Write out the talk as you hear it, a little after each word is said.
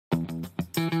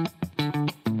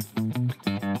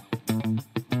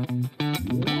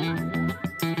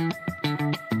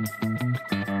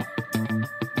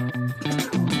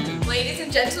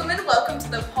and gentlemen, welcome to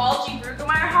the Paul G.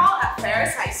 Brueggemeyer Hall at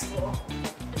Ferris High School.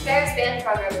 The Ferris Band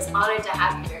program is honored to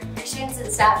have you here. Your students and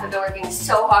staff have been working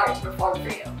so hard to perform for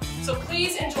you. So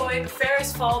please enjoy the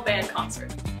Ferris Fall Band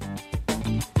Concert.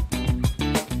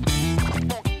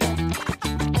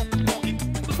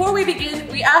 Before we begin,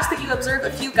 we ask that you observe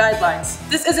a few guidelines.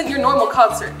 This isn't your normal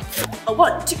concert. A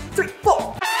 1, 2, 3,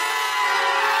 4.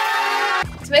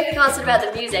 To make the concert about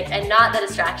the music and not the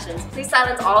distractions, please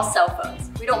silence all cell phones.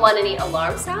 We don't want any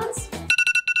alarm sounds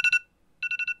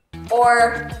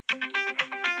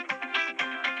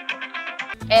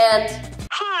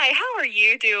Hi, how are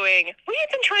you doing? We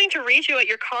have been trying to reach you at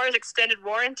your car's extended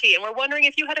warranty, and we're wondering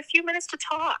if you had a few minutes to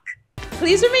talk.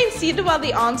 Please remain seated while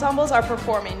the ensembles are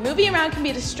performing. Moving around can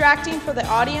be distracting for the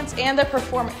audience and the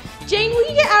performer. Jane, will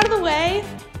you get out of the way?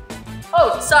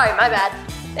 Oh, sorry, my bad.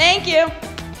 Thank you.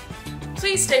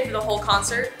 Please stay for the whole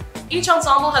concert. Each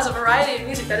ensemble has a variety of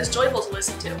music that is joyful to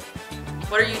listen to.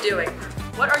 What are you doing?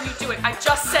 What are you doing? I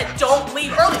just said don't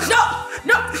leave early. No!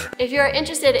 No! If you are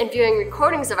interested in viewing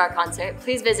recordings of our concert,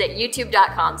 please visit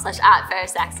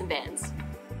youtube.com/@FerrisSaxonBands.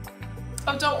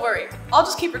 Oh, don't worry. I'll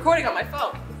just keep recording on my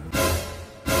phone.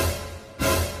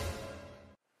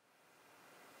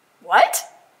 What?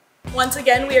 Once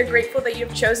again, we are grateful that you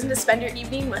have chosen to spend your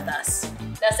evening with us.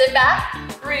 Now sit back,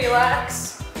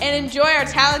 Relax. And enjoy our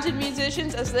talented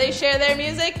musicians as they share their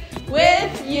music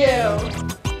with you.